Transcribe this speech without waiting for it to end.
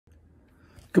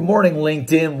Good morning,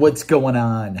 LinkedIn. What's going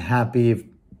on? Happy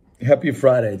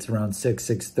Friday. It's around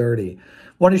 6:30.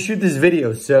 Want to shoot this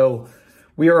video. So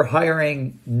we are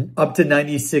hiring up to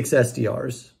 96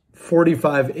 SDRs,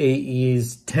 45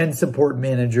 AEs, 10 support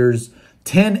managers,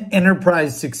 10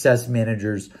 enterprise success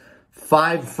managers,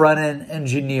 5 front-end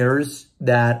engineers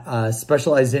that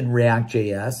specialize in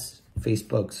React.js,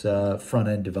 Facebook's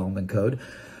front-end development code,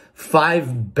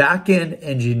 5 back-end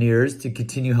engineers to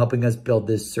continue helping us build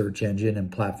this search engine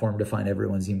and platform to find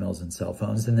everyone's emails and cell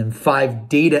phones, and then 5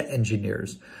 data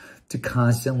engineers to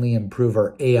constantly improve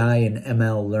our AI and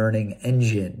ML learning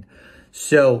engine.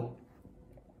 So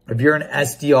if you're an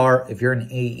SDR, if you're an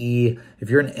AE,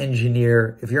 if you're an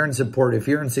engineer, if you're in support, if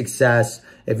you're in success,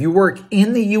 if you work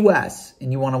in the US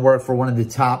and you want to work for one of the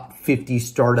top 50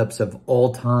 startups of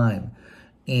all time,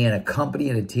 and a company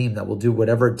and a team that will do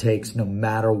whatever it takes, no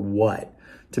matter what,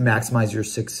 to maximize your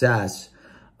success,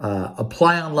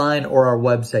 apply online or our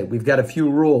website. We've got a few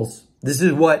rules. This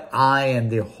is what I and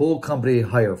the whole company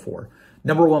hire for.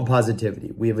 Number 1,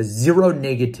 positivity. We have a 0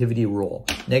 negativity rule.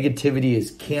 Negativity is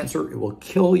cancer. It will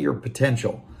kill your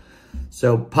potential.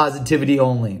 So positivity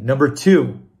only. Number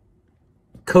 2,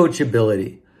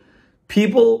 coachability.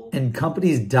 People and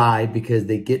companies die because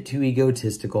they get too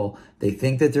egotistical. They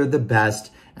think that they're the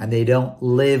best, and they don't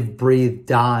live, breathe,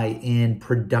 die in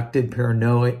productive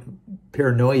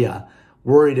paranoia,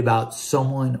 worried about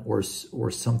someone or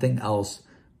something else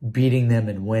beating them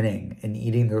and winning and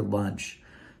eating their lunch.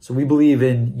 So we believe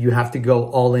in you have to go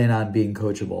all in on being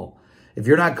coachable. If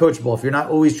you're not coachable, if you're not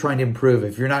always trying to improve,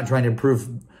 if you're not trying to improve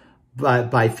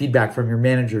by feedback from your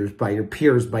managers, by your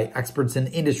peers, by experts in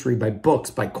the industry, by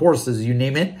books, by courses, you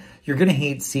name it, you're going to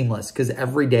hate Seamless, because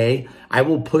every day I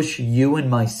will push you and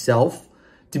myself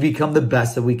to become the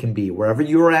best that we can be. Wherever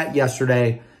you were at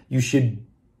yesterday, you should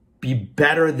be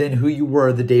better than who you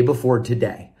were the day before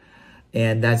today.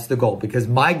 And that's the goal, because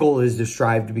my goal is to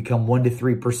strive to become 1 to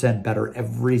 3% better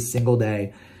every single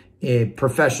day,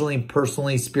 professionally,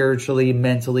 personally, spiritually,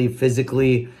 mentally,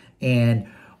 physically, and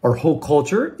our whole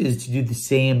culture is to do the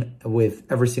same with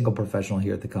every single professional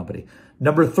here at the company.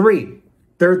 Number 3,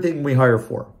 third thing we hire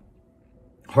for,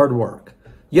 hard work.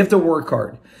 You have to work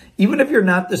hard. Even if you're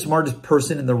not the smartest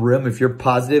person in the room, if you're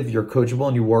positive, you're coachable,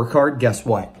 and you work hard, guess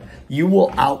what? You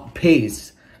will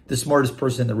outpace the smartest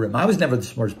person in the room. I was never the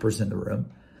smartest person in the room.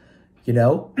 You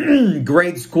know,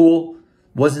 grade school,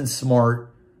 wasn't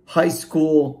smart. High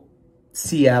school,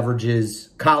 C averages.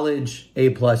 College,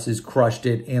 A pluses, crushed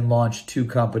it, and launched 2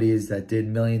 companies that did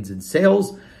millions in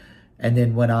sales, and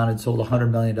then went on and sold $100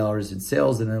 million in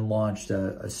sales, and then launched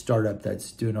a startup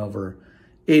that's doing over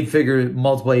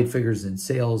multiple 8 figures in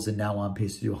sales, and now on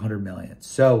pace to do 100 million.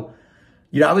 So,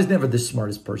 you know, I was never the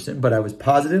smartest person, but I was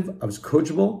positive, I was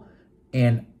coachable,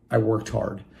 and I worked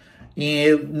hard.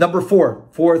 And number 4,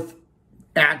 fourth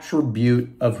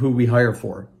attribute of who we hire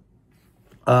for,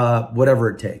 whatever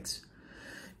it takes.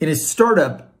 In a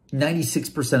startup,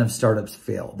 96% of startups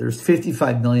fail. There's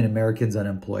 55 million Americans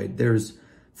unemployed. There's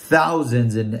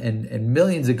thousands and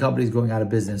millions of companies going out of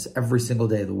business every single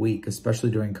day of the week,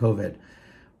 especially during COVID.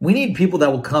 We need people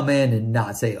that will come in and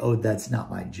not say, oh, that's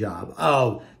not my job.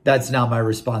 Oh, that's not my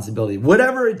responsibility.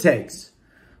 Whatever it takes.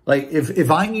 Like if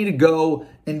I need to go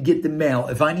and get the mail,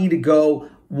 if I need to go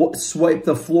wipe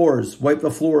the floors with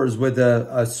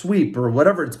a sweep or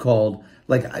whatever it's called,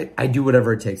 like I do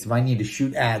whatever it takes. If I need to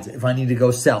shoot ads, if I need to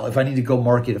go sell, if I need to go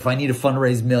market, if I need to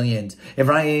fundraise millions, if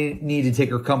I need to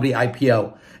take our company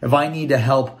IPO, if I need to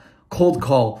help cold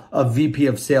call a VP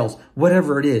of sales,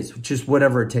 whatever it is, just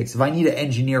whatever it takes. If I need to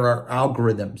engineer our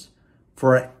algorithms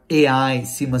for an AI,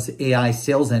 Seamless AI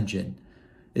sales engine,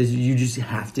 you just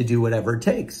have to do whatever it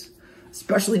takes.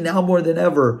 Especially now more than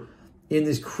ever in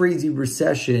this crazy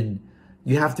recession,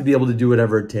 you have to be able to do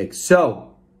whatever it takes. So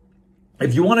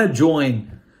if you want to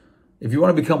join, if you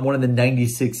want to become one of the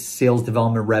 96 sales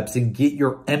development reps and get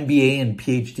your MBA and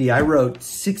PhD, I wrote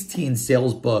 16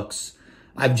 sales books.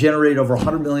 I've generated over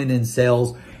 100 million in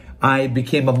sales. I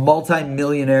became a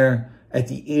multi-millionaire at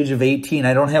the age of 18.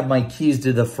 I don't have my keys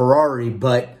to the Ferrari,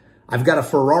 but I've got a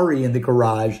Ferrari in the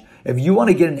garage. If you want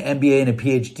to get an MBA and a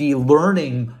PhD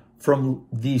learning from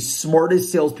the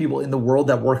smartest salespeople in the world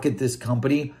that work at this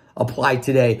company, apply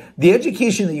today. The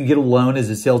education that you get alone as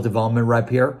a sales development rep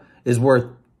here is worth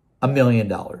 $1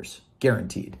 million,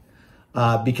 guaranteed.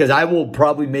 Because I will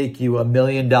probably make you $1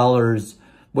 million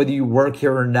whether you work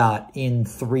here or not in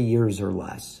 3 years or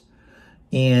less.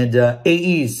 And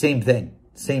AEs, same thing,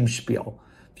 same spiel.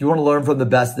 If you want to learn from the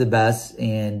best of the best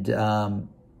and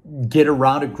get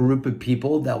around a group of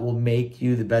people that will make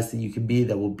you the best that you can be,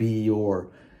 that will be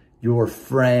your your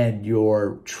friend,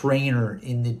 your trainer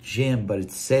in the gym, but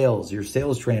it's sales, your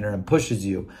sales trainer, and pushes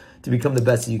you to become the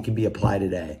best that you can be. Apply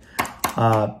today.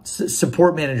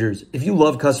 Support managers. If you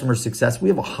love customer success, we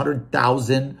have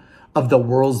 100,000 of the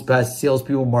world's best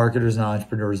salespeople, marketers, and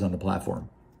entrepreneurs on the platform.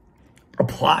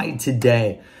 Apply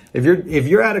today. If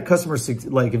you're at a customer,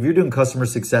 like if you're doing customer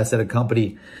success at a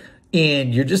company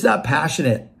and you're just not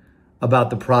passionate about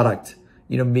the product,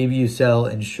 you know, maybe you sell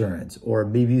insurance, or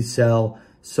maybe you sell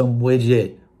some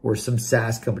widget or some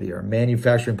SaaS company or a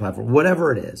manufacturing platform,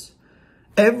 whatever it is.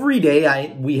 Every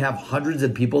day we have hundreds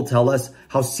of people tell us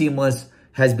how Seamless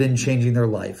has been changing their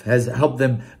life, has helped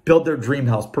them build their dream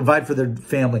house, provide for their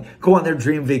family, go on their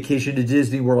dream vacation to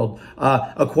Disney World,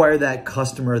 acquire that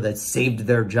customer that saved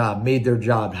their job, made their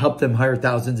job, helped them hire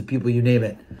thousands of people, you name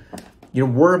it. You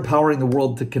know, we're empowering the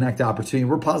world to connect to opportunity.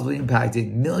 We're positively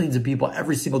impacting millions of people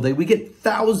every single day. We get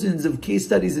thousands of case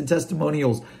studies and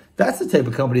testimonials. That's the type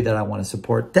of company that I want to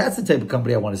support. That's the type of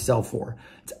company I want to sell for.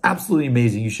 It's absolutely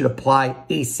amazing. You should apply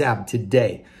ASAP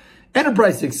today.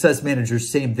 Enterprise Success Managers,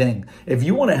 same thing. If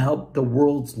you want to help the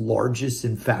world's largest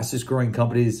and fastest growing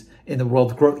companies in the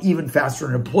world grow even faster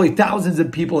and employ thousands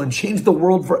of people and change the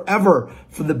world forever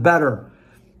for the better,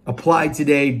 apply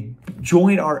today.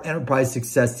 Join our Enterprise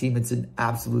Success team. It's an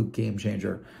absolute game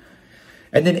changer.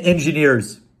 And then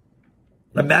engineers.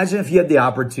 Imagine if you had the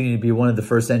opportunity to be one of the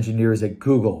first engineers at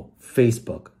Google,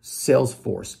 Facebook,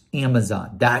 Salesforce,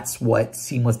 Amazon. That's what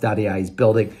Seamless.AI is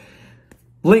building.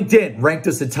 LinkedIn ranked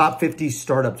us the top 50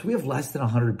 startups. We have less than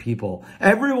 100 people.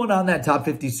 Everyone on that top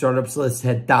 50 startups list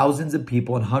had thousands of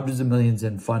people and hundreds of millions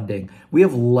in funding. We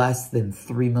have less than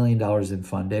 $3 million in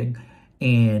funding.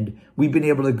 And we've been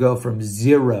able to go from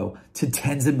 0 to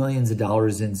tens of millions of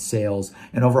dollars in sales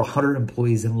and over 100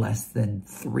 employees in less than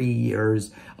 3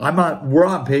 years. We're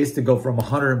on pace to go from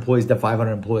 100 employees to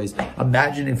 500 employees.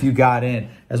 Imagine if you got in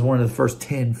as one of the first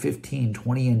 10, 15,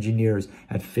 20 engineers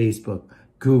at Facebook,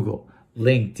 Google,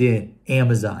 LinkedIn,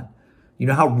 Amazon. You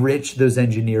know how rich those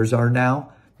engineers are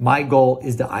now? My goal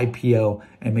is to IPO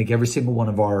and make every single one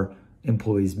of our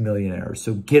employees millionaires.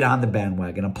 So get on the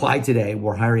bandwagon. Apply today.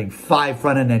 We're hiring 5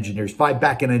 front-end engineers, 5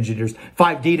 back-end engineers,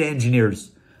 5 data engineers.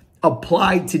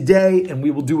 Apply today, and we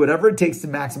will do whatever it takes to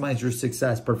maximize your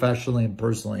success professionally and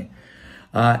personally.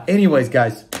 Anyways,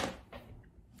 guys,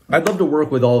 I'd love to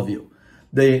work with all of you.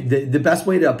 The best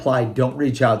way to apply, don't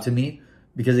reach out to me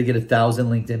because I get 1,000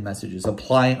 LinkedIn messages.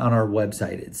 Apply on our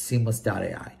website. It's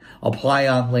Seamless.AI. Apply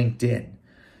on LinkedIn.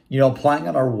 You know, applying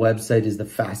on our website is the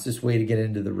fastest way to get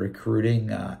into the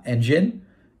recruiting engine.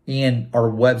 And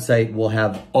our website will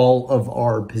have all of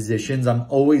our positions. I'm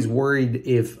always worried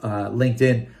if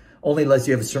LinkedIn only lets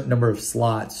you have a certain number of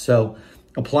slots. So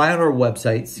apply on our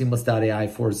website,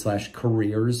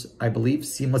 seamless.ai/careers, I believe,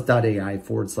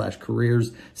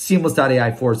 seamless.ai/careers,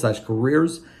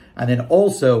 seamless.ai/careers. And then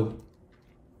also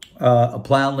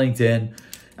apply on LinkedIn.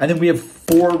 And then we have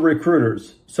 4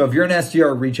 recruiters. So if you're an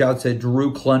SDR, reach out to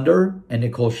Drew Klunder and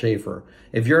Nicole Schaefer.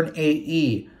 If you're an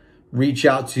AE, reach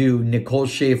out to Nicole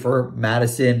Schaefer,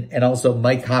 Madison, and also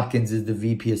Mike Hopkins is the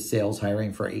VP of Sales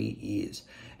hiring for AEs.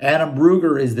 Adam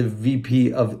Ruger is the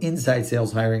VP of Inside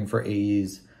Sales hiring for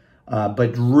AEs.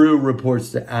 But Drew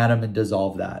reports to Adam and does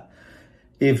all of that.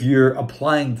 If you're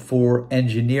applying for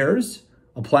engineers,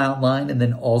 apply online, and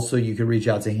then also you can reach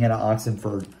out to Hannah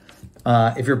Oxenford.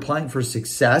 If you're applying for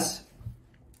success,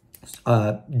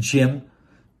 Jim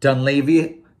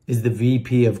Dunleavy is the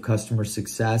VP of Customer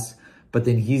Success, but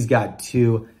then he's got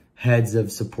 2 heads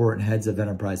of support and heads of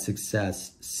enterprise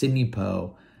success, Sydney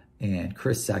Poe and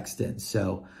Chris Sexton.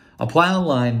 So apply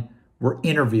online. We're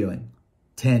interviewing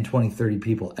 10, 20, 30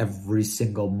 people every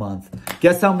single month.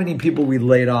 Guess how many people we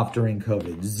laid off during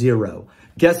COVID? 0.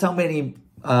 Guess how many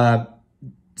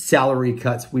salary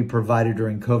cuts we provided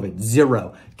during COVID?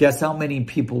 0. Guess how many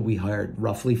people we hired?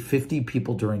 Roughly 50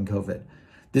 people during COVID.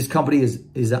 This company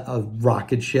is a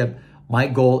rocket ship. My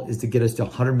goal is to get us to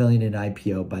 100 million in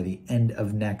IPO by the end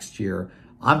of next year.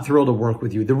 I'm thrilled to work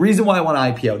with you. The reason why I want to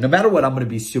IPO, no matter what, I'm going to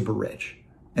be super rich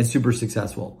and super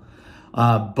successful.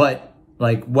 But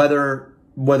like whether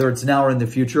it's now or in the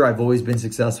future, I've always been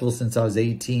successful since I was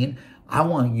 18. I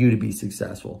want you to be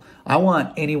successful. I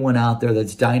want anyone out there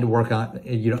that's dying to work on,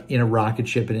 you know, in a rocket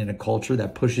ship and in a culture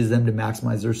that pushes them to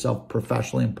maximize their self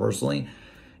professionally and personally.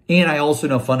 And I also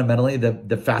know fundamentally that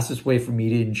the fastest way for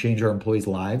me to change our employees'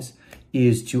 lives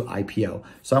is to IPO.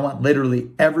 So I want literally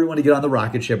everyone to get on the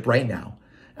rocket ship right now.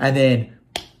 And then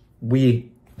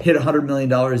we hit $100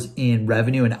 million in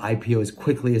revenue and IPO as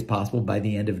quickly as possible by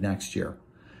the end of next year.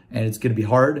 And it's going to be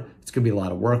hard. It's going to be a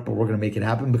lot of work, but we're going to make it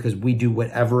happen because we do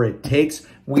whatever it takes.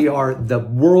 We are the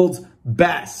world's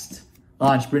best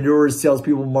entrepreneurs,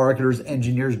 salespeople, marketers,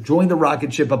 engineers. Join the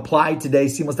rocket ship. Apply today.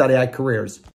 Seamless.AI careers.